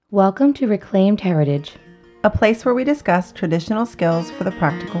Welcome to Reclaimed Heritage, a place where we discuss traditional skills for the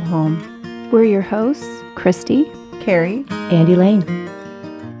practical home. We're your hosts, Christy, Carrie, and Elaine.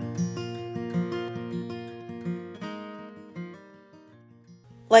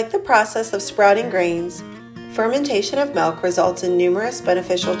 Like the process of sprouting grains, fermentation of milk results in numerous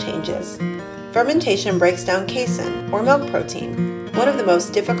beneficial changes. Fermentation breaks down casein, or milk protein, one of the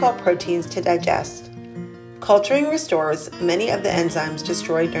most difficult proteins to digest. Culturing restores many of the enzymes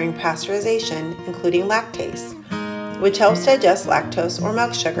destroyed during pasteurization, including lactase, which helps digest lactose or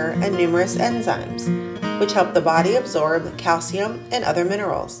milk sugar, and numerous enzymes, which help the body absorb calcium and other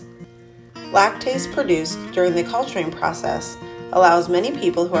minerals. Lactase produced during the culturing process allows many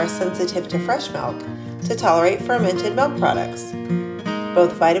people who are sensitive to fresh milk to tolerate fermented milk products.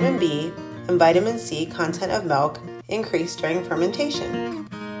 Both vitamin B and vitamin C content of milk increase during fermentation.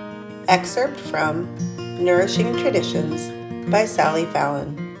 Excerpt from Nourishing Traditions by Sally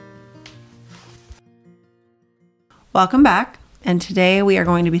Fallon. welcome back. And today we are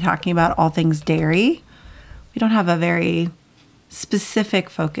going to be talking about all things dairy. We don't have a very specific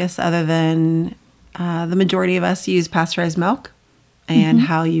focus other than the majority of us use pasteurized milk and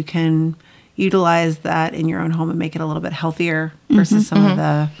how you can utilize that in your own home and make it a little bit healthier versus some of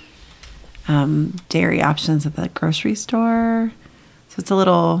the dairy options at the grocery store. So it's a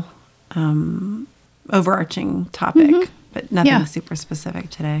little overarching topic, but nothing super specific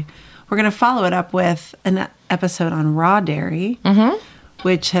today. We're going to follow it up with an episode on raw dairy,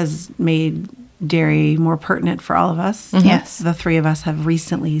 which has made dairy more pertinent for all of us. Yes. The three of us have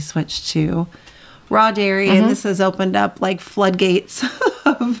recently switched to raw dairy, and this has opened up like floodgates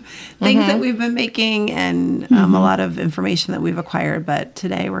of things that we've been making and a lot of information that we've acquired. But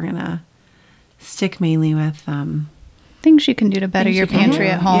today we're going to stick mainly with things you can do to better your pantry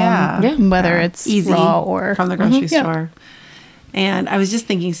at home, whether it's easy raw or from the grocery store. And I was just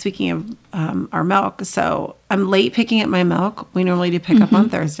thinking, speaking of our milk, so I'm late picking up my milk. We normally do pick up on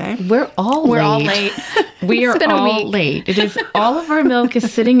Thursday. We're all late. We are all late. It is all of our milk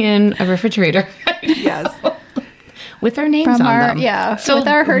is sitting in a refrigerator. Yes. With our names from on our them. so with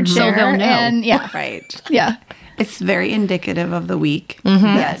our herd share, they'll know. and Right. It's very indicative of the week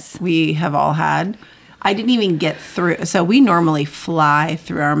that we have all had. I didn't even get through. So we normally fly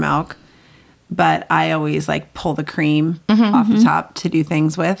through our milk, but I always like pull the cream off the top to do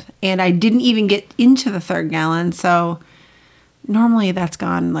things with. And I didn't even get into the third gallon. So normally that's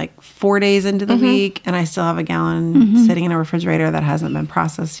gone like 4 days into the week, and I still have a gallon sitting in a refrigerator that hasn't been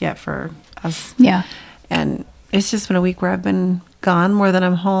processed yet for us. Yeah. And it's just been a week where I've been gone more than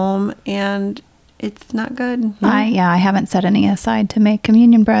I'm home, and it's not good. I haven't set any aside to make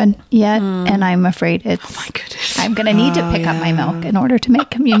communion bread yet, and I'm afraid it's. Oh my goodness! I'm going to need to pick up my milk in order to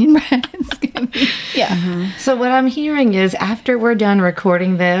make communion bread. It's gonna be, So what I'm hearing is after we're done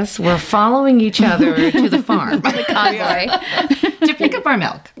recording this, we're following each other to the farm. the convoy. to pick up our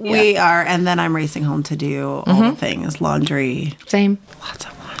milk. We are, and then I'm racing home to do all the things, laundry. Same. Lots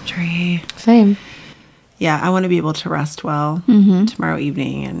of laundry. Same. Yeah, I want to be able to rest well tomorrow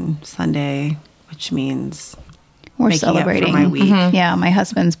evening and Sunday, which means We're making celebrating up for my week. Yeah, my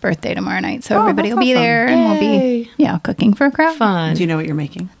husband's birthday tomorrow night, so everybody that's will be awesome. there, and we'll be cooking for a crowd. Fun. Do you know what you're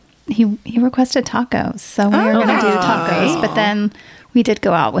making? He requested tacos, so we were going to do tacos. But then we did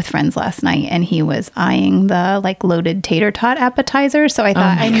go out with friends last night, and he was eyeing the like loaded tater tot appetizer. So I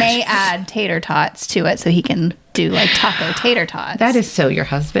thought I may add tater tots to it, so he can do like taco tater tots. That is so your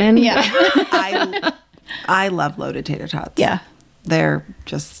husband. Yeah, I love loaded tater tots. yeah. They're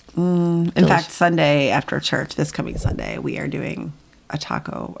just, in fact, Sunday after church, this coming Sunday, we are doing a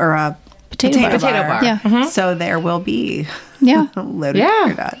taco or a potato bar. Yeah. So there will be loaded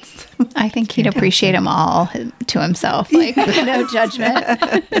tater tots. I think he'd appreciate them all to himself, like no judgment.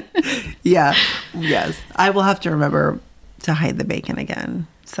 Yeah. Yes. I will have to remember to hide the bacon again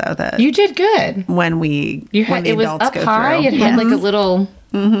so that You did good. when we You when had the it was adults up go high. through. It had like a little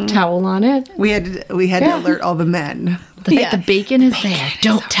towel on it. We had to alert all the men. The bacon is there.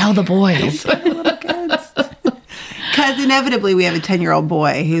 Don't tell the boys. Because inevitably we have a 10-year-old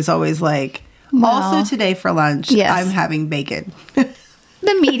boy who's always like, also today for lunch, I'm having bacon.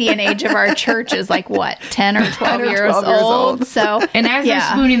 The median age of our church is like what, 10 or 12 years old. So, And as they're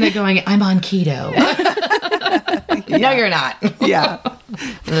spooning, they're going, I'm on keto. No, you're not. Yeah.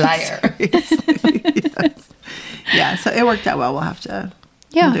 Liar. Yes. Yeah, so it worked out well. We'll have to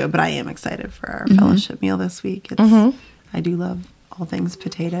do it. But I am excited for our fellowship meal this week. It's, I do love all things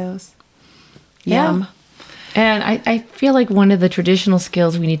potatoes. Yum. And I feel like one of the traditional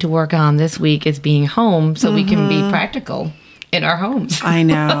skills we need to work on this week is being home so we can be practical in our homes. I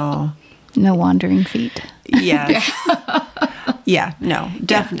know. no wandering feet. Yes. Yeah, no,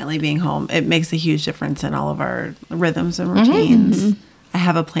 definitely being home. It makes a huge difference in all of our rhythms and routines. I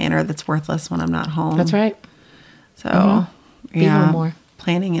have a planner that's worthless when I'm not home. That's right. So, Be home more.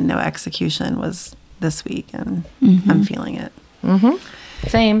 Planning and no execution was this week, and I'm feeling it.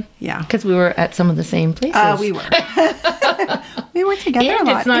 Same. Yeah. Because we were at some of the same places. We were. We were together And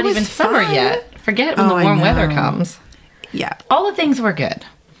a lot. it's not It was even summer fun. yet. Forget when Oh, the I warm weather know. comes. Yeah. All the things were good.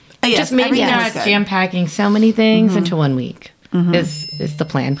 Yes, Just maybe everything not was good. jam-packing so many things into 1 week is the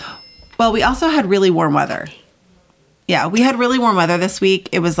plan. Well, we also had really warm weather. Yeah, we had really warm weather this week.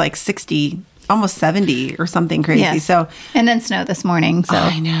 It was like 60, almost 70 or something crazy. Yes. So And then snow this morning. So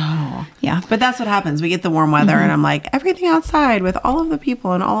I know. yeah. But that's what happens. We get the warm weather and I'm like, everything outside with all of the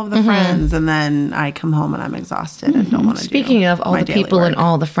people and all of the friends. And then I come home and I'm exhausted and don't want to Speaking of all the people and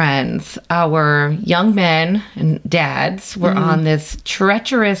all the friends, our young men and dads were on this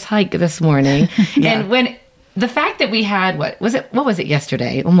treacherous hike this morning. And when the fact that we had, what was it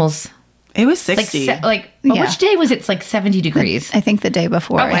yesterday? Almost It was like, 60. Yeah. which day was it? It's like 70 degrees. I think the day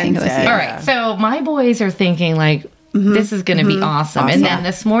before. I think it was. Wednesday. All right. So my boys are thinking like, this is going to be awesome. And then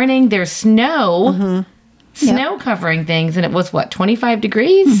this morning there's snow covering things. And it was what, 25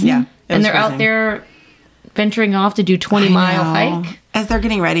 degrees? Yeah. it And was they're out freezing. there venturing off to do 20-mile know. hike. As they're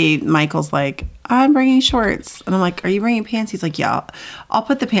getting ready, Michael's like, I'm bringing shorts. And I'm like, are you bringing pants? He's like, yeah, I'll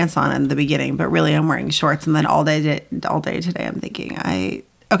put the pants on in the beginning, but really I'm wearing shorts. And then all day today, I'm thinking,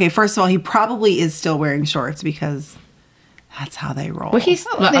 okay, first of all, he probably is still wearing shorts because that's how they roll. Well, he's,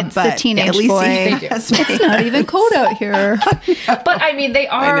 It's the But teenage at least boy. he has It's not even cold out here. but I mean, they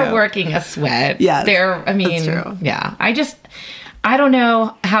are know. working a sweat. Yes, I mean, that's true. yeah. I don't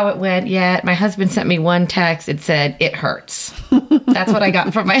know how it went yet. My husband sent me one text. It said, it hurts. That's what I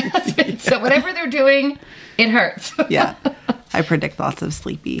got from my husband. So whatever they're doing, it hurts. Yeah. I predict lots of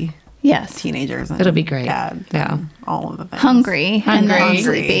sleepy Yes. teenagers. And It'll be great. dads Yeah. and all of the things. Hungry. And then Hungry.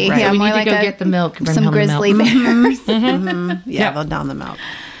 sleepy. Right. Yeah, So we more need to like go get the milk. Bring some home the grizzly milk. bears. Yeah, they'll down the milk.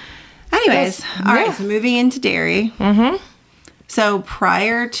 Anyways, all right, so moving into dairy. So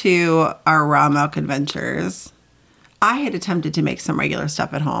prior to our raw milk adventures, I had attempted to make some regular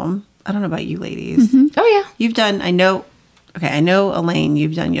stuff at home. I don't know about you ladies. Oh, yeah. You've done, I know, Elaine,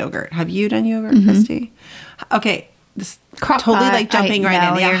 you've done yogurt. Have you done yogurt, Christy? Okay, this Crock totally pot, like jumping right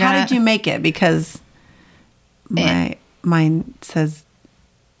no, in. Yeah, you're how gonna- did you make it? Because mine says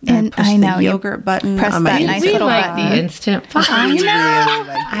And push I know, the you yogurt button press on my that nice We little like button. the instant pot.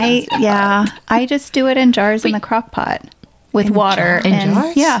 I just do it in jars in the crock pot with water In and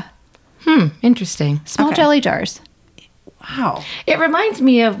jars? yeah, Interesting. small Okay. jelly jars. Wow. It reminds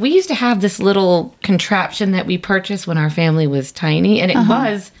me of, we used to have this little contraption that we purchased when our family was tiny, and it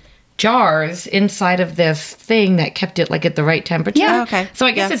was jars inside of this thing that kept it like at the right temperature. Yeah. Okay. So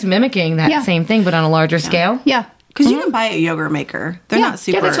I guess Yeah. it's mimicking that Yeah. same thing, but on a larger scale. Yeah. Because you can buy a yogurt maker. They're not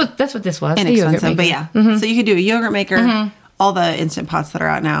super Yeah, that's what this was. the yogurt inexpensive, but maker. yeah. So you could do a yogurt maker. All the instant pots that are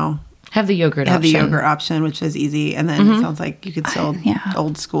out now Have the yogurt have option. the yogurt option, which is easy. And then it sounds like you could still Yeah.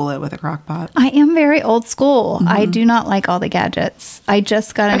 old school it with a crock pot. I am very old school. I do not like all the gadgets. I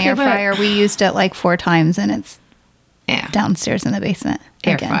just got an Okay, air but- fryer. We used it like 4 times and it's Yeah. downstairs in the basement.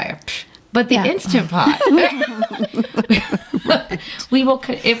 Air again. fryer. But the Yeah. instant pot, we will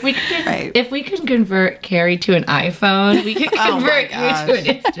if we can Right. if we can convert Carrie to an iPhone, we can Oh my convert you to an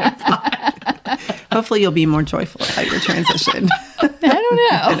instant pot. Hopefully you'll be more joyful about your transition I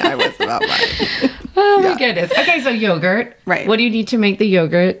don't know. than I was about mine. Oh my Yeah. goodness. Okay, so yogurt. Right. What do you need to make the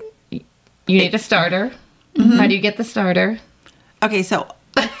yogurt? You need a starter. How do you get the starter? Okay, so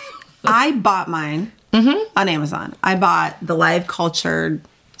I bought mine on Amazon. I bought the live cultured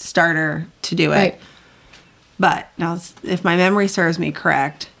starter to do it. Right. But now, if my memory serves me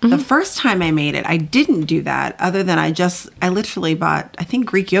correct, the first time I made it, I didn't do that other than I literally bought, I think,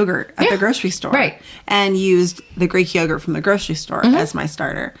 Greek yogurt at the grocery store. Right. And used the Greek yogurt from the grocery store as my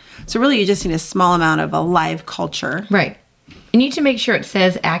starter. So really, you just need a small amount of a live culture. Right. You need to make sure it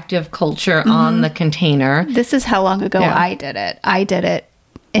says active culture on the container. This is how long ago Yeah. I did it. I did it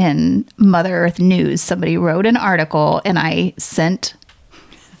in Mother Earth News. Somebody wrote an article and I sent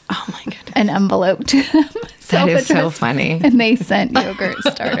Oh my goodness. an envelope to them. That is so Self-addressed, funny. And they sent yogurt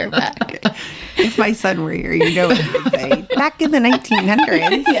starter back. If my son were here, you know what he would say. Back in the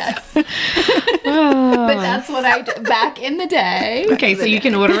 1900s. Yes. But that's what I did back in the day. Okay, so you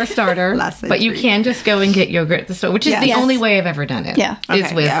can order a starter, Last but you century. can just go and get yogurt at the store, which is Yes. the Yes. only way I've ever done it. Yeah. Is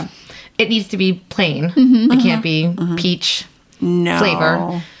Okay, with, yeah. it needs to be plain. It can't be peach No.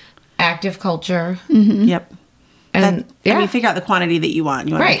 flavor, active culture. Yep. And I mean, figure out the quantity that you want.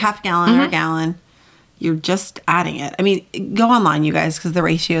 You want Right. like half gallon or a gallon. you're just adding it. I mean, go online, you guys, because the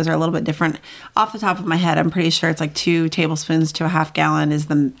ratios are a little bit different. Off the top of my head, I'm pretty sure it's like 2 tablespoons to a half gallon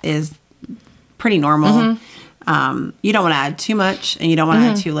is pretty normal. You don't want to add too much, and you don't want to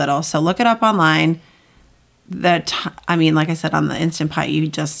add too little. So look it up online. I mean, like I said, on the Instant Pot, you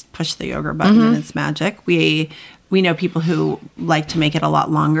just push the yogurt button and it's magic. We know people who like to make it a lot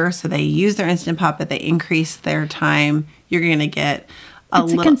longer, so they use their Instant Pot, but they increase their time. You're going to get a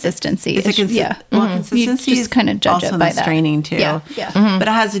consistency. Well, consistency you just kind of judge also it by the that. Straining too. Yeah. But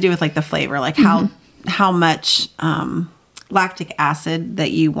it has to do with like the flavor, like how much lactic acid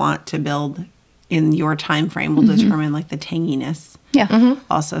that you want to build in your time frame will determine like the tanginess. Yeah.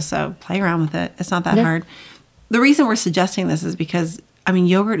 Also, so play around with it. It's not that hard. The reason we're suggesting this is because, I mean,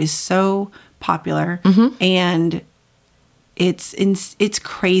 yogurt is so popular, and it's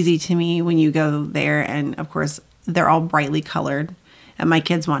crazy to me when you go there, and of course they're all brightly colored, and my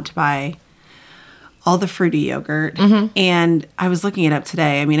kids want to buy all the fruity yogurt. And I was looking it up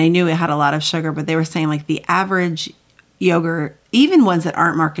today. I mean, I knew it had a lot of sugar, but they were saying like the average yogurt, even ones that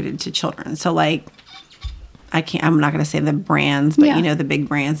aren't marketed to children, so like I'm not going to say the brands, but you know, the big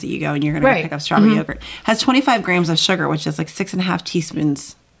brands that you go and you're going to pick up strawberry yogurt, has 25 grams of sugar, which is like 6.5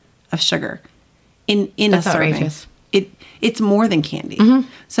 teaspoons of sugar in That's a serving. outrageous. It's more than candy.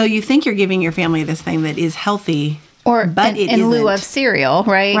 So you think you're giving your family this thing that is healthy, But in lieu of cereal,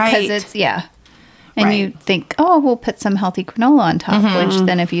 right? Right. Because it's, and you think, oh, we'll put some healthy granola on top, which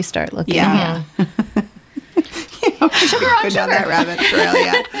then if you start looking, sugar on sugar. Down that rabbit trail,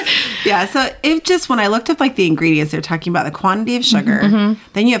 yeah. So it just, when I looked up like the ingredients, they're talking about the quantity of sugar.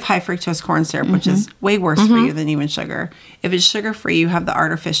 Then you have high fructose corn syrup, which is way worse for you than even sugar. If it's sugar free, you have the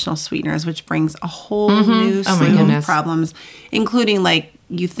artificial sweeteners, which brings a whole new slew of problems, including like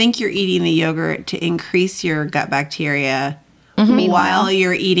you think you're eating the yogurt to increase your gut bacteria while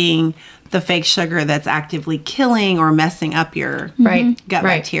you're eating the fake sugar that's actively killing or messing up your gut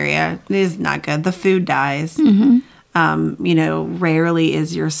bacteria. It is not good. The food dies. You know, rarely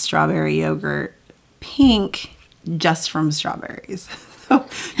is your strawberry yogurt pink just from strawberries. So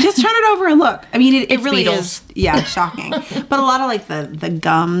just turn it over and look. I mean, it really is, shocking. But a lot of like the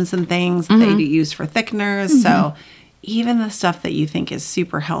gums and things that they use for thickeners. So even the stuff that you think is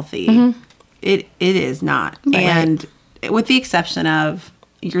super healthy, it is not. And with the exception of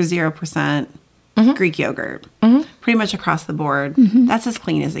your 0% Greek yogurt, pretty much across the board, that's as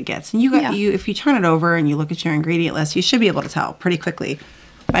clean as it gets. And if you turn it over and you look at your ingredient list, you should be able to tell pretty quickly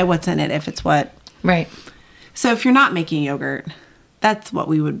by what's in it if it's what. Right. So if you're not making yogurt, that's what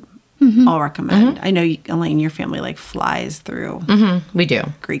we would all recommend. I know, Elaine, your family like flies through. We do.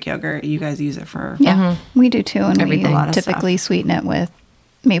 Greek yogurt. You guys use it for we do too, and we typically sweeten it with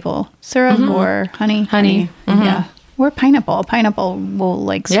maple syrup or honey. Yeah. Or pineapple. Pineapple will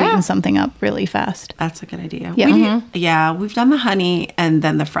like sweeten something up really fast. That's a good idea. Yeah. We've done the honey and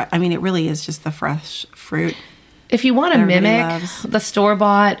then the fresh. I mean, it really is just the fresh fruit. If you want to mimic the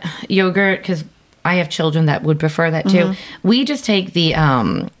store-bought yogurt, because I have children that would prefer that too, we just take the,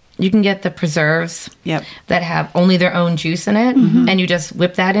 you can get the preserves that have only their own juice in it, and you just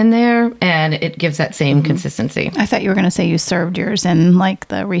whip that in there, and it gives that same consistency. I thought you were going to say you served yours in like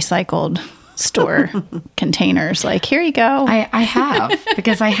the recycled store containers, like, here you go. I have,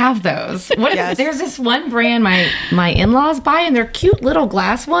 because I have those. There's this one brand my in-laws buy, and they're cute little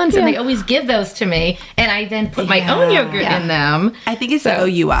glass ones, and they always give those to me, and I then put my own yogurt in them. I think it's the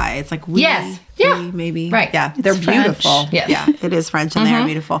OUI. It's like we maybe. Right. Yeah, they're beautiful. Yeah, it is French, and they are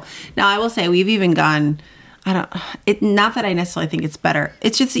beautiful. Now, I will say, we've even gone, not that I necessarily think it's better.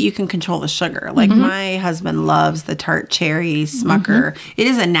 It's just that you can control the sugar. Like my husband loves the tart cherry Smucker. It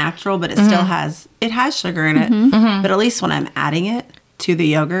is a natural, but it still has sugar in it. But at least when I'm adding it to the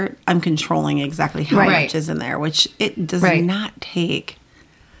yogurt, I'm controlling exactly how much is in there, which it does not take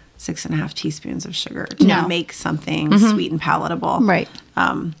 6.5 teaspoons of sugar to make something sweet and palatable. Right.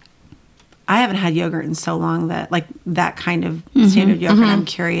 I haven't had yogurt in so long that like that kind of standard yogurt. I'm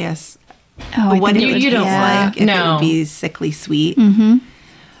curious. What you don't like? If it would be sickly sweet.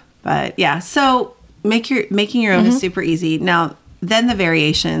 But yeah, so making your own is super easy. Now, then the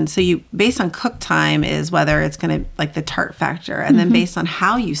variation. So you, based on cook time, is whether it's going to like the tart factor, and then based on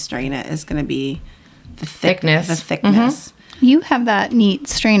how you strain it is going to be the thickness. The thickness. You have that neat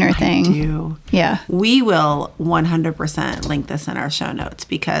strainer thing. I do. Yeah. We will 100% link this in our show notes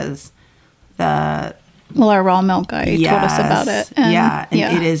because our raw milk guy told us about it. And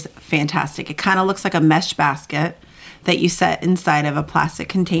it is fantastic. It kind of looks like a mesh basket that you set inside of a plastic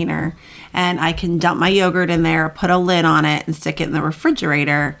container. And I can dump my yogurt in there, put a lid on it, and stick it in the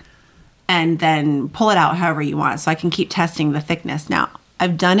refrigerator, and then pull it out however you want. So I can keep testing the thickness. Now,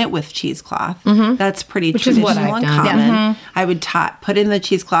 I've done it with cheesecloth. That's pretty Which is what traditional I've and done. common. I would put in the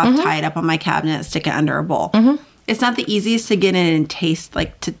cheesecloth, tie it up on my cabinet, stick it under a bowl. It's not the easiest to get in and taste,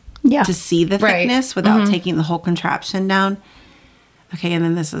 like to see the Right. thickness without taking the whole contraption down. Okay, and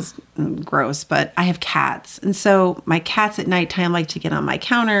then this is gross, but I have cats. And so my cats at nighttime like to get on my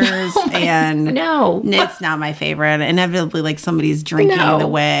counters. And no. It's not my favorite. Inevitably, like somebody's drinking the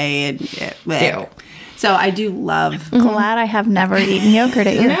way. And, Ew. So I do love. Glad I have never eaten yogurt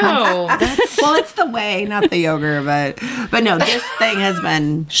at your house. No, that's Well, it's the whey, not the yogurt. But no, this thing has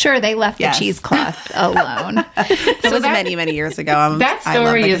been. Sure, they left Yes. the cheesecloth alone. It was many, many years ago. that I love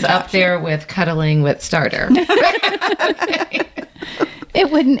story the is up contraption. there with cuddling with starter. It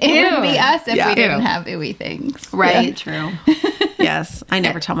wouldn't be us if Yeah. we didn't Ew. have ooey things. Right, true. Yes. I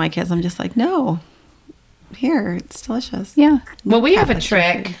never tell my kids, I'm just like, no, here, it's delicious. Yeah. Well, we have a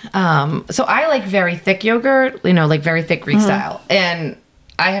trick. So I like very thick yogurt, like very thick Greek style. And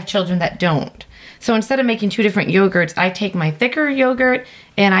I have children that don't. So instead of making two different yogurts, I take my thicker yogurt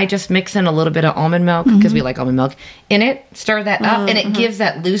and I just mix in a little bit of almond milk, because we like almond milk, in it, stir that up, and it gives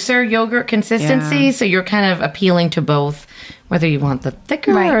that looser yogurt consistency. Yeah. So you're kind of appealing to both, whether you want the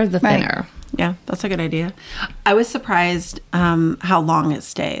thicker or the thinner. Yeah, that's a good idea. I was surprised how long it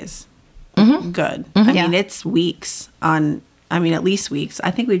stays. Good. I mean, it's weeks at least weeks. I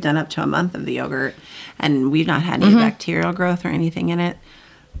think we've done up to a month of the yogurt, and we've not had any bacterial growth or anything in it.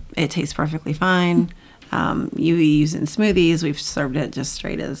 It tastes perfectly fine. You use it in smoothies. We've served it just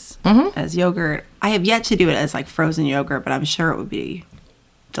straight as yogurt. I have yet to do it as like frozen yogurt, but I'm sure it would be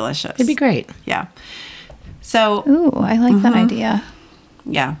delicious. It'd be great. Yeah. So, Ooh, I like that idea.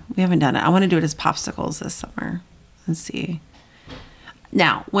 yeah, we haven't done it. I want to do it as popsicles this summer and see.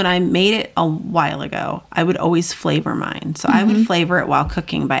 Now, when I made it a while ago, I would always flavor mine. So I would flavor it while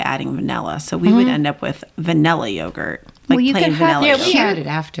cooking by adding vanilla. So we would end up with vanilla yogurt, like Well, you plain could have- vanilla yeah, yogurt. We had it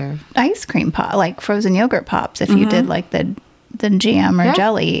after. Ice cream pop, like frozen yogurt pops, if you did like the jam or Yeah.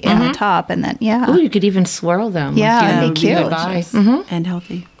 jelly in the top, and then Oh, you could even swirl them. Yeah, like, it'd be cute. goodbye. And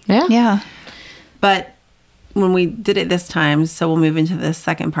healthy. Yeah. yeah. But when we did it this time, so we'll move into the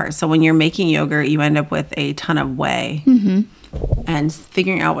second part. So when you're making yogurt, you end up with a ton of whey and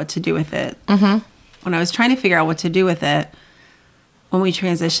figuring out what to do with it. When I was trying to figure out what to do with it, when we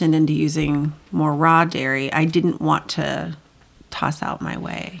transitioned into using more raw dairy, I didn't want to toss out my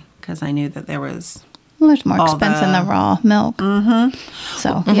whey because I knew that there was... Well, there's more All expense in the- the raw milk.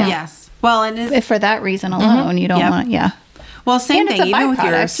 So, yeah. Yes. Well, and it's, If for that reason alone, you don't Yep. want, well, same And it's thing. a Even with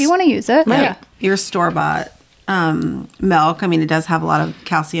your byproduct. You want to use it. Right. Your store-bought milk. I mean, it does have a lot of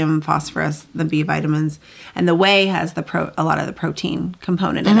calcium, phosphorus, the B vitamins, and the whey has a lot of the protein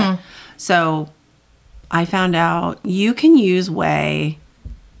component in it. So I found out you can use whey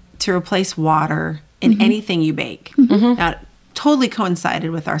to replace water in anything you bake. Now, it totally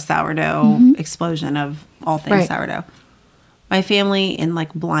coincided with our sourdough explosion of all things Right. sourdough. My family, in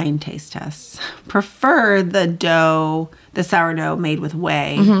like blind taste tests, preferred the sourdough made with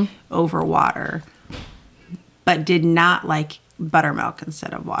whey over water, but did not like buttermilk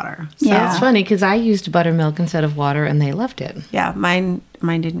instead of water. So, Yeah. It's funny because I used buttermilk instead of water and they loved it. yeah, mine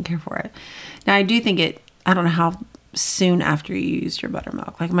didn't care for it. Now, I do think I don't know how soon after you used your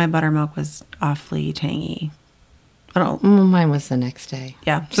buttermilk. Like my buttermilk was awfully tangy. I don't, Well, mine was the next day.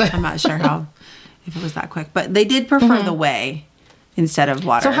 yeah, I'm not sure if it was that quick, but they did prefer the whey instead of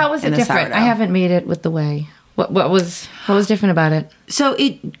water. So how was it in the different? sourdough. I haven't made it with the whey. What was different about it? So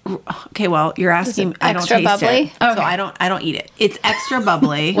okay, well, you're asking, I don't extra taste bubbly? it. So I don't eat it. It's extra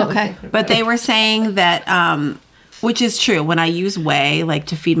bubbly. Okay. But they were saying that, which is true, when I use whey, like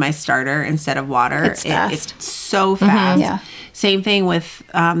to feed my starter instead of water, It's fast. it's so fast. Yeah. Same thing with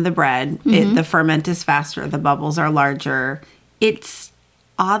the bread. The ferment is faster. The bubbles are larger. It's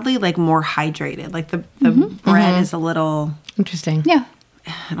oddly like more hydrated. Like the bread is a little, Interesting. Yeah.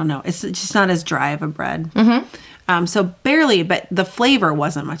 I don't know. It's just not as dry of a bread. So barely, but the flavor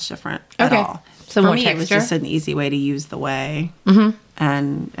wasn't much different at Okay. all. So for more me, it was texture? just an easy way to use the whey,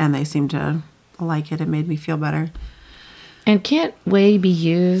 and they seemed to like it. It made me feel better. And can't whey be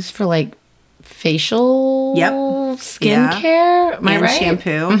used for like facial Yep. skincare? Am I And right?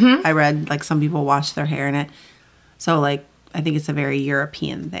 shampoo. I read like some people wash their hair in it. So like I think it's a very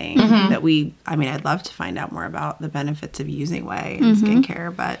European thing that I'd love to find out more about the benefits of using whey in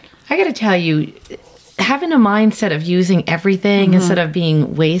skincare, but I got to tell you, having a mindset of using everything instead of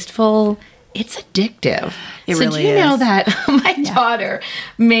being wasteful, it's addictive. It so really do you know is. that my daughter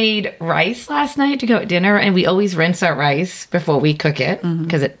made rice last night to go at dinner, and we always rinse our rice before we cook it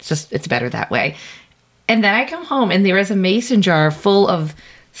because it's better that way. And then I come home and there is a mason jar full of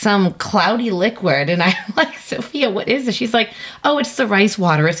some cloudy liquid. And I'm like, Sophia, what is this? She's like, oh, it's the rice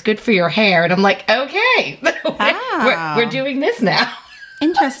water. It's good for your hair. And I'm like, okay, we're doing this now.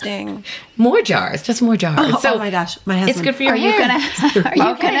 Interesting. More jars, just more jars. Oh my gosh, my husband. It's good for your Are hair.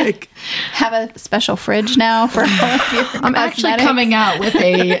 you gonna have a special fridge now for all of your I'm actually cosmetics? coming out with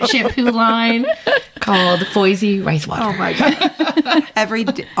a shampoo line called Foisey Rice Water. Oh my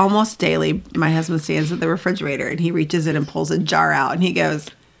god! Almost daily, my husband stands at the refrigerator and he reaches in and pulls a jar out and he goes,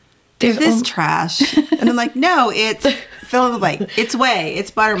 "Is this trash?" And I'm like, "No, it's fill in the blank. It's whey,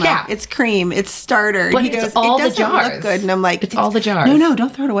 it's buttermilk, Yeah. it's cream, it's starter." And But he it's goes, all "It the doesn't jars. look good." And I'm like, It's all the jars. No,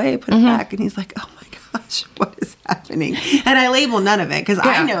 don't throw it away. Put it back." And he's like, "Oh my gosh, what is happening?" And I label none of it because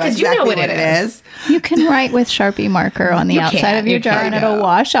I know 'cause you exactly know what what it it is. You can write with Sharpie marker on the You outside can, of your you jar can. and it'll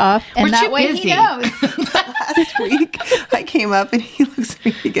wash off. And We're that too way busy. he knows. Last week, I came up and he looks at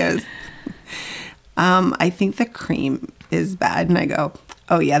me. He goes, "I think the cream is bad." And I go,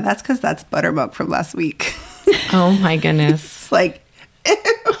 "Oh yeah, that's because that's buttermilk from last week." Oh my goodness. It's like,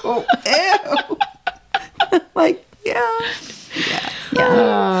 ew. Like, yeah.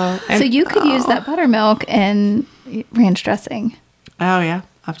 Yeah. So you could use that buttermilk in ranch dressing. Oh yeah,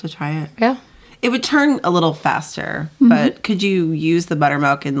 I'll have to try it. Yeah. It would turn a little faster, but could you use the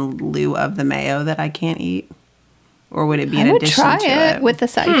buttermilk in lieu of the mayo that I can't eat? Or would it be in I would addition try to it with the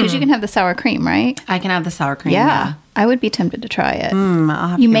because you can have the sour cream, right? I can have the sour cream. Yeah. I would be tempted to try it. I'll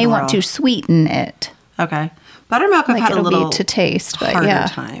have You to may give it a want to whirl. sweeten it. Okay. Buttermilk, I've Like had a it'll little be to taste, but harder yeah.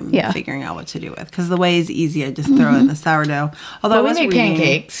 time Yeah. figuring out what to do with because the whey is easy. I just throw it in the sourdough. Although Well, I was we make reading-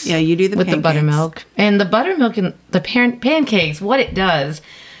 pancakes. Yeah, you do the with pancakes. the buttermilk. And the buttermilk and the pancakes, what it does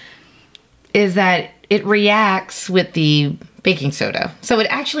is that it reacts with the baking soda. So it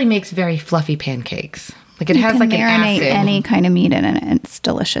actually makes very fluffy pancakes. Like it has You like can an marinate acid. any kind of meat in it, and it's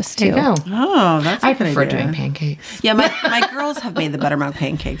delicious too. There you go. Oh, that's a I good prefer idea. doing pancakes. Yeah, my girls have made the buttermilk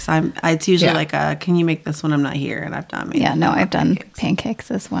pancakes. It's usually Yeah. like can you make this when I'm not here? And I've done. Yeah, no, I've done pancakes.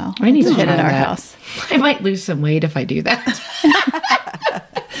 pancakes as well. I need to Did try at our that. house. I might lose some weight if I do that.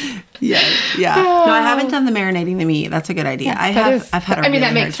 Yes, yeah. No, I haven't done the marinating the meat. That's a good idea. I've had a I mean, really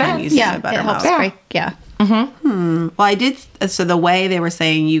that makes hard time sense. using Yeah, the it buttermilk. helps. Right? Yeah. Well, I did. So the way they were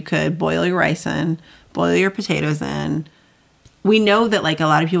saying you could boil your rice in, boil your potatoes in. We know that like a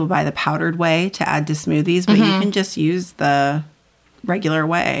lot of people buy the powdered whey to add to smoothies, but you can just use the regular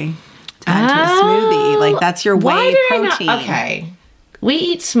whey to add to a smoothie. Like that's your Why whey did I protein. not? Okay. We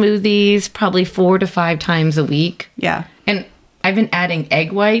eat smoothies probably 4 to 5 times a week. Yeah. And I've been adding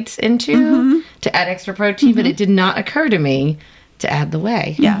egg whites into to add extra protein, but it did not occur to me to add the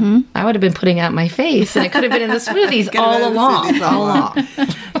whey. Yeah. I would have been putting out my face and it could have been in the smoothies Could have all been in the along. smoothies all All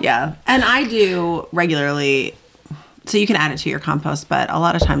along. Yeah. And I do regularly. So you can add it to your compost, but a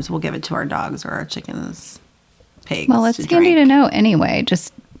lot of times we'll give it to our dogs or our chickens, pigs. Well, it's handy to know anyway.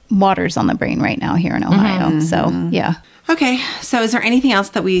 Just water's on the brain right now here in Ohio. So, yeah. Okay. So is there anything else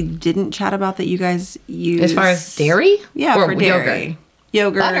that we didn't chat about that you guys use? As far as dairy? Yeah, Or for dairy.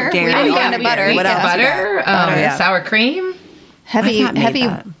 Yogurt, Butter. dairy. We didn't go into we- butter. we What did else? butter, Butter, yeah. sour cream. Heavy, I've not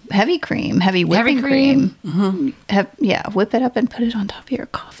made heavy cream, heavy whipping cream. cream. Whip it up and put it on top of your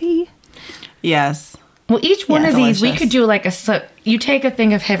coffee. Yes. Well, each one Yeah, of these, we delicious. could do like you take a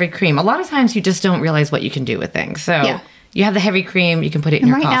thing of heavy cream. A lot of times you just don't realize what you can do with things. So Yeah. you have the heavy cream, you can put it in And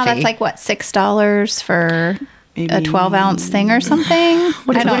your right coffee. now, that's like what, $6 for Maybe- a 12-ounce thing or something.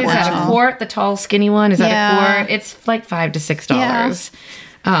 What is I don't that? A know. quart? The tall, skinny one? Is that Yeah. a quart? It's like $5 to $6.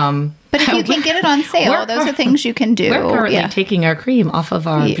 But if you can get it on sale, We're- those are things you can do. We're currently Yeah. taking our cream off of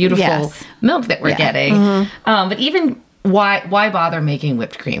our beautiful yes. milk that we're Yeah. getting. But even why bother making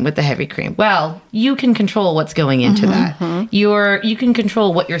whipped cream with the heavy cream? Well, you can control what's going into that. You can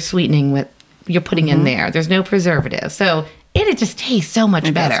control what you're sweetening with. You're putting in there. There's no preservative, so it just tastes so much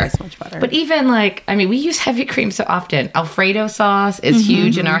It does better. taste much better. But even we use heavy cream so often. Alfredo sauce is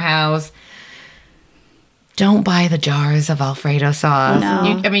huge in our house. Don't buy the jars of Alfredo sauce. No.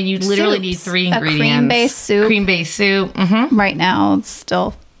 You literally need Soups. 3 A ingredients. cream-based soup. Cream-based soup. Mm-hmm. Right now, it's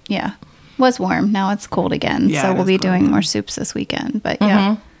still, was warm. Now it's cold again. Yeah, So it we'll is be cold doing again. more soups this weekend. But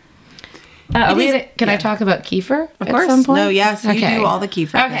yeah. Can I talk about kefir Of at course. some point? No, yes, you do all the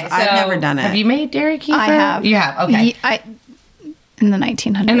kefir. Okay, so I've never done it. Have you made dairy kefir? I have. You have, okay. In the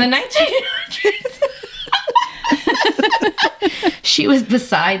 1900s. In the 1900s. She was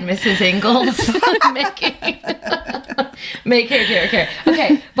beside Mrs. Ingalls making dairy kefir.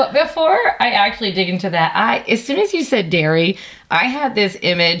 Okay, but before I actually dig into that, as soon as you said dairy, I had this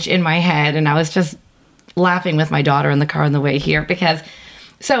image in my head, and I was just laughing with my daughter in the car on the way here because,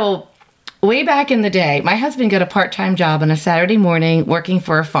 way back in the day, my husband got a part-time job on a Saturday morning working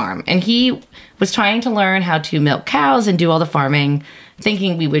for a farm, and he was trying to learn how to milk cows and do all the farming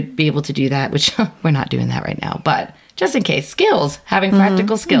thinking we would be able to do that, which we're not doing that right now. But just in case, skills, having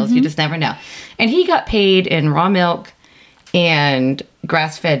practical skills, you just never know. And he got paid in raw milk and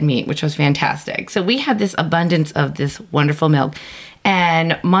grass-fed meat, which was fantastic. So we had this abundance of this wonderful milk.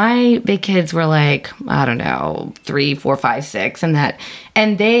 And my big kids were like, I don't know, 3, 4, 5, 6, and that.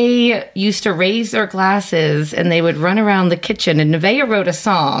 And they used to raise their glasses and they would run around the kitchen. And Nevaeh wrote a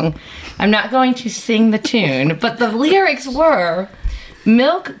song. I'm not going to sing the tune, but the lyrics were,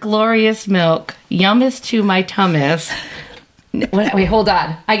 milk, glorious milk, yummest to my tummis. Wait, hold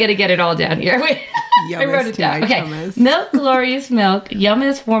on. I got to get it all down here. Wait. I wrote it down. Okay. Tummis. Milk, glorious milk,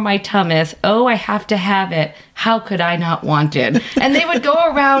 yummest for my tummis. Oh, I have to have it. How could I not want it? And they would go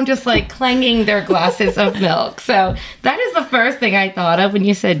around just like clanging their glasses of milk. So that is the first thing I thought of when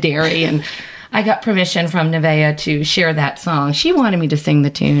you said dairy. And I got permission from Nevaeh to share that song. She wanted me to sing the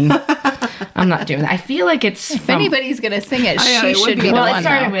tune. I'm not doing that. I feel like it's if anybody's going to sing it, she should be the one. Well, it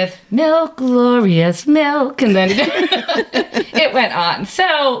started with milk, glorious milk, and then it went on.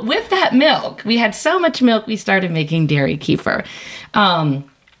 So with that milk, we had so much milk, we started making dairy kefir.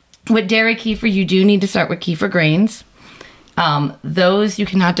 With dairy kefir, you do need to start with kefir grains. Those you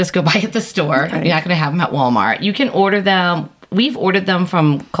cannot just go buy at the store. Right. You're not going to have them at Walmart. You can order them. We've ordered them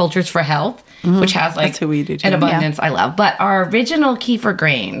from Cultures for Health, which has like That's who we do too. An abundance. I love. But our original kefir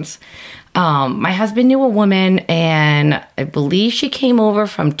grains, my husband knew a woman, and I believe she came over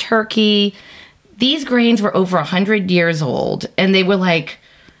from Turkey. These grains were over 100 years old, and they were like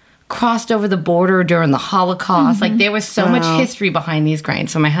crossed over the border during the Holocaust. Like there was so much history behind these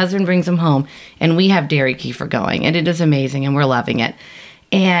grains. So my husband brings them home, and we have dairy kefir going, and it is amazing, and we're loving it.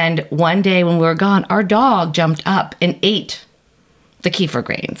 And one day when we were gone, our dog jumped up and ate the kefir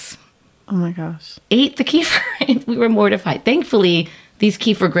grains. Oh my gosh. Ate the kefir grains. We were mortified. Thankfully, these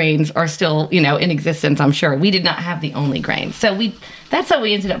kefir grains are still, in existence, I'm sure. We did not have the only grains. So that's how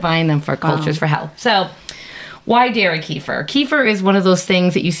we ended up buying them for Cultures for Health. So why dairy kefir? Kefir is one of those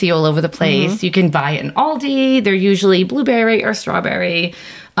things that you see all over the place. You can buy it in Aldi. They're usually blueberry or strawberry.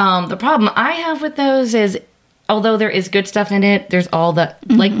 The problem I have with those is, although there is good stuff in it, there's all the,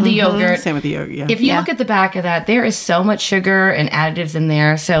 like the yogurt. Same with the yogurt, yeah. If you look at the back of that, there is so much sugar and additives in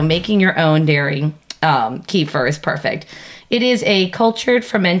there. So making your own dairy kefir is perfect. It is a cultured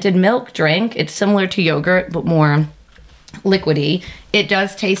fermented milk drink. It's similar to yogurt, but more liquidy. It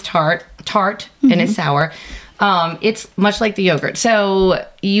does taste tart, and it's sour. It's much like the yogurt. So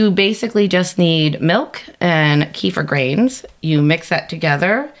you basically just need milk and kefir grains. You mix that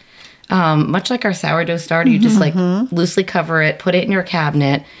together. Much like our sourdough starter, you just like loosely cover it, put it in your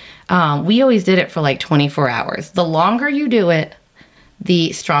cabinet. We always did it for like 24 hours. The longer you do it,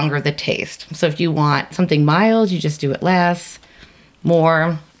 the stronger the taste. So if you want something mild, you just do it less,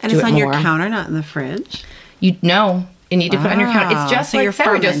 more. And it's on your counter, not in the fridge? You need to put it on your counter. It's just like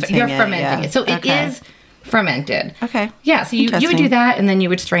sourdough. You're fermenting it. So it is fermented. Okay. Yeah, so you would do that, and then you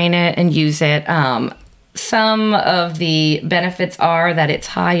would strain it and use it. Some of the benefits are that it's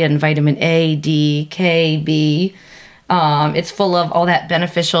high in vitamin A, D, K, B. It's full of all that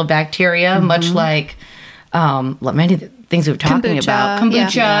beneficial bacteria, much like many of the things we were talking about.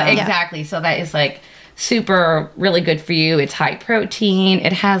 Kombucha, exactly. Yeah. So that is like really good for you. It's high protein.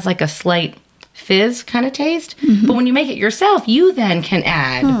 It has like a slight fizz kind of taste. But when you make it yourself, you then can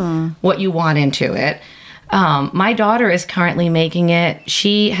add what you want into it. My daughter is currently making it.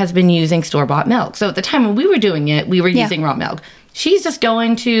 She has been using store-bought milk. So at the time when we were doing it, we were using raw milk. She's just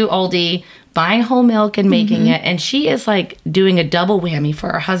going to Aldi, buying whole milk and making it. And she is like doing a double whammy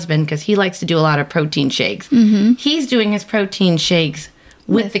for her husband because he likes to do a lot of protein shakes. He's doing his protein shakes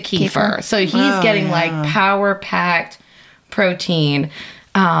with the kefir. So he's getting like power-packed protein.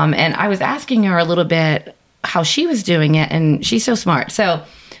 And I was asking her a little bit how she was doing it, and she's so smart. So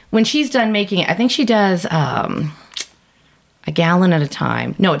when she's done making it, I think she does a gallon at a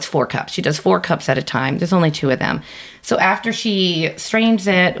time. No, it's 4 cups. She does 4 cups at a time. There's only 2 of them. So after she strains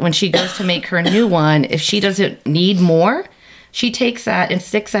it, when she goes to make her new one, if she doesn't need more, she takes that and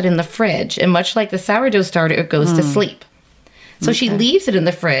sticks that in the fridge. And much like the sourdough starter, it goes to sleep. So she leaves it in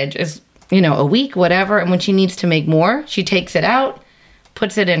the fridge as, a week, whatever. And when she needs to make more, she takes it out,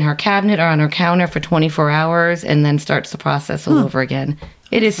 puts it in her cabinet or on her counter for 24 hours, and then starts the process all over again.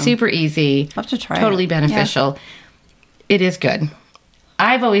 It is super easy. Love to try totally beneficial. Yeah. It is good.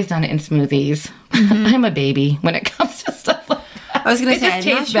 I've always done it in smoothies. I'm a baby when it comes to stuff like that. I was going to say, it just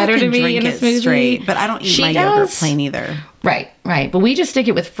tastes better to me in a smoothie. Straight, but I don't eat my yogurt plain either. Right. But we just stick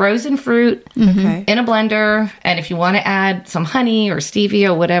it with frozen fruit in a blender. And if you want to add some honey or stevia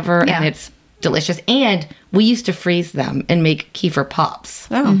or whatever, and it's delicious. And we used to freeze them and make kefir pops.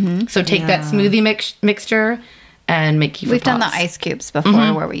 So take that smoothie mixture and make kefir We've done the pops. ice cubes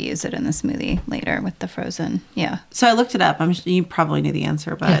before where we use it in the smoothie later with the frozen. Yeah. So I looked it up. You probably knew the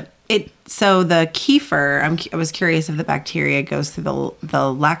answer, but so the kefir, I was curious if the bacteria goes through the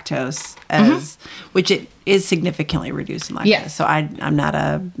lactose which it is significantly reduced in lactose. Yes. So I'm not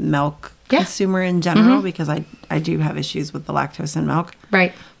a milk consumer in general because I do have issues with the lactose in milk.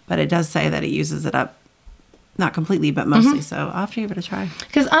 Right. But it does say that it uses it up, not completely, but mostly. So I'll have to give it a try.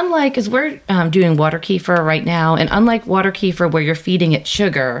 Because we're doing water kefir right now, and unlike water kefir where you're feeding it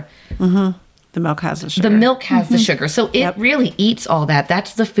sugar, The milk has the sugar. the milk has the sugar. So it really eats all that.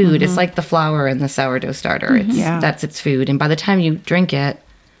 That's the food. It's like the flour in the sourdough starter. That's its food. And by the time you drink it,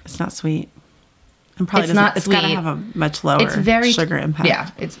 It's not sweet. And probably It's not it's got to sweet. have a much lower sugar impact.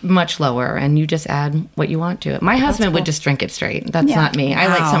 Yeah, it's much lower, and you just add what you want to it. My husband would just drink it straight. That's not me. I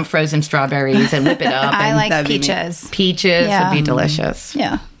like some frozen strawberries and whip it up. I and like peaches. peaches would be delicious.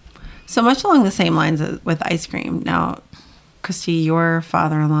 Yeah. So much along the same lines with ice cream. Now, Christy, your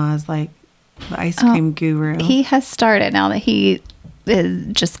father-in-law is like the ice cream guru. He has started now that he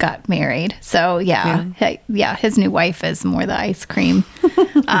just got married. So his new wife is more the ice cream.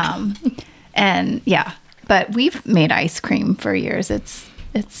 But we've made ice cream for years. It's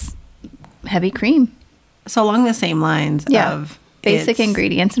heavy cream. So along the same lines of basic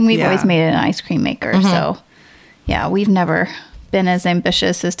ingredients, and we've always made it in an ice cream maker. So we've never been as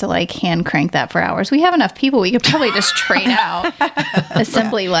ambitious as to like hand crank that for hours. We have enough people. We could probably just trade out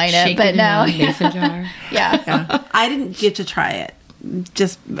assembly line it, but no. Mason jar. Yeah. I didn't get to try it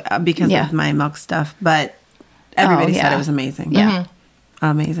just because of my milk stuff, but everybody said it was amazing. Yeah.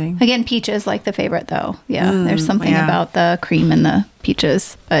 Amazing. Again, peaches like the favorite though. Yeah. There's something about the cream and the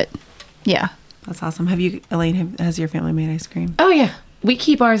peaches, but yeah. That's awesome. Elaine, has your family made ice cream? Oh, yeah. We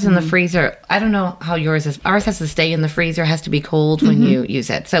keep ours in the freezer. I don't know how yours is. Ours has to stay in the freezer, has to be cold when you use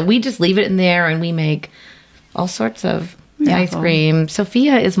it. So we just leave it in there and we make all sorts of ice cream.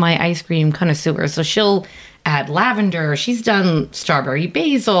 Sophia is my ice cream connoisseur. So she'll add lavender. She's done strawberry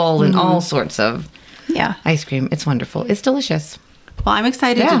basil and all sorts of ice cream. It's wonderful. It's delicious. Well, I'm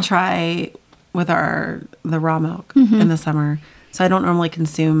excited to try with the raw milk in the summer. So I don't normally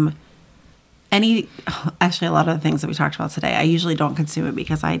consume actually a lot of the things that we talked about today. I usually don't consume it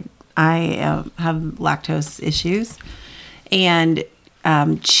because I have lactose issues, and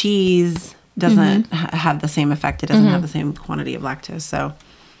cheese doesn't have the same effect. It doesn't have the same quantity of lactose. So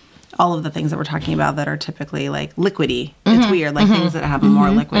all of the things that we're talking about that are typically like liquidy, it's weird. Like things that have more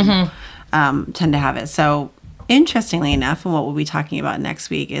liquid tend to have it. So interestingly enough, and what we'll be talking about next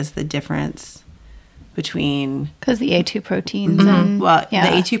week is the difference between... Because the A2 proteins. And, the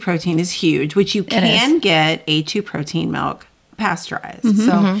A2 protein is huge, which you can get A2 protein milk pasteurized.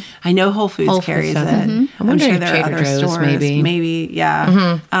 So I know Whole Foods carries it. I'm sure there are other stores. Maybe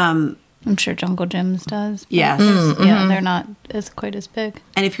yeah. I'm sure Jungle Jim's does. Yes. Yeah, they're not quite as big.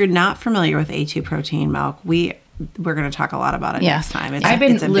 And if you're not familiar with A2 protein milk, we're going to talk a lot about it next time. I've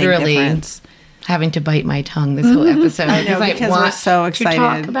been literally having to bite my tongue this whole episode. I know, because we're so excited to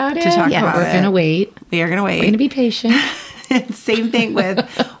talk about it. But we're going to wait. We are going to wait. We're going to be patient. Same thing with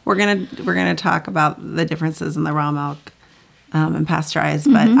we're gonna talk about the differences in the raw milk and pasteurized.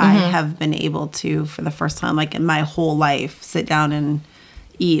 But I have been able to, for the first time, like in my whole life, sit down and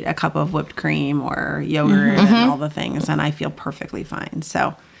eat a cup of whipped cream or yogurt and all the things, and I feel perfectly fine.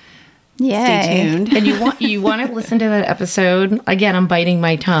 So. Stay tuned. And you want to listen to that episode. Again, I'm biting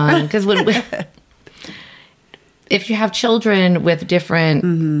my tongue because if you have children with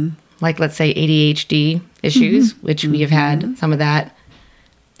different, like let's say ADHD issues, which we have had some of that,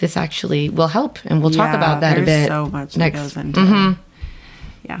 this actually will help, and we'll talk about that a bit. So much that goes into.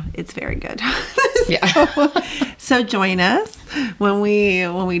 Yeah, it's very good. So join us when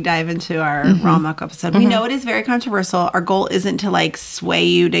we dive into our raw milk episode. We know it is very controversial. Our goal isn't to like sway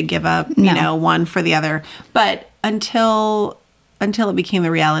you to give up, you know, one for the other. But until it became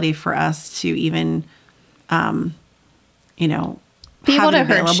the reality for us to even, be able to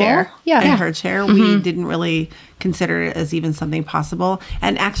herd share. Herd share. We didn't really consider it as even something possible.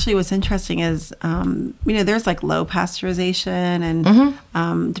 And actually what's interesting is, there's like low pasteurization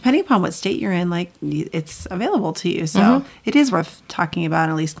and depending upon what state you're in, like it's available to you. So it is worth talking about,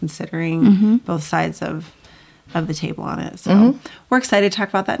 at least considering both sides of the table on it. So we're excited to talk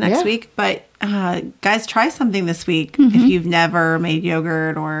about that next week. But guys, try something this week. If you've never made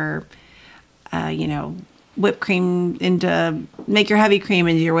yogurt or, whipped cream make your heavy cream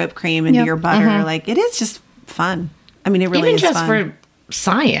into your whipped cream into your butter. Like it is just fun. I mean, it really even is just fun. For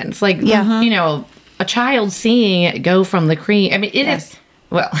science. Like, a child seeing it go from the cream. I mean, it is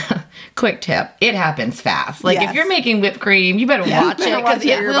Well, quick tip. It happens fast. Like, Yes. if you're making whipped cream, you better watch it because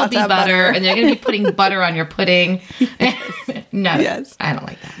it will be butter, and they're going to be putting butter on your pudding. No, Yes. I don't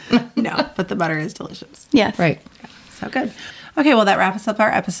like that. No, but the butter is delicious. Yes. Right. So good. Okay, well, that wraps up our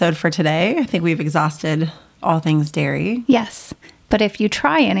episode for today. I think we've exhausted all things dairy. Yes. But if you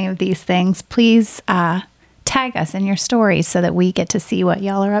try any of these things, please tag us in your stories so that we get to see what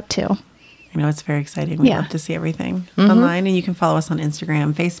y'all are up to. I know it's very exciting. We love to see everything online, and you can follow us on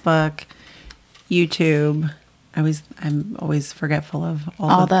Instagram, Facebook, YouTube. I'm always forgetful of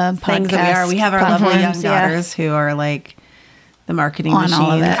all the things that we are. We have our lovely young daughters who are like the marketing on machines.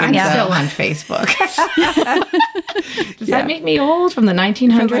 all of it. I'm still on Facebook. Does that make me old from the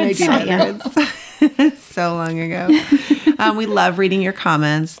 1900s? So long ago. We love reading your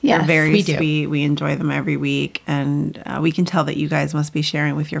comments. Yes, They're very we do. sweet. We enjoy them every week. And we can tell that you guys must be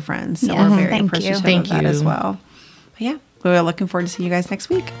sharing with your friends. So Yes, we're very thank you. appreciative Thank of that you. as well. But yeah, we're looking forward to seeing you guys next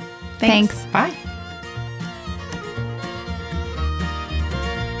week. Thanks. Bye.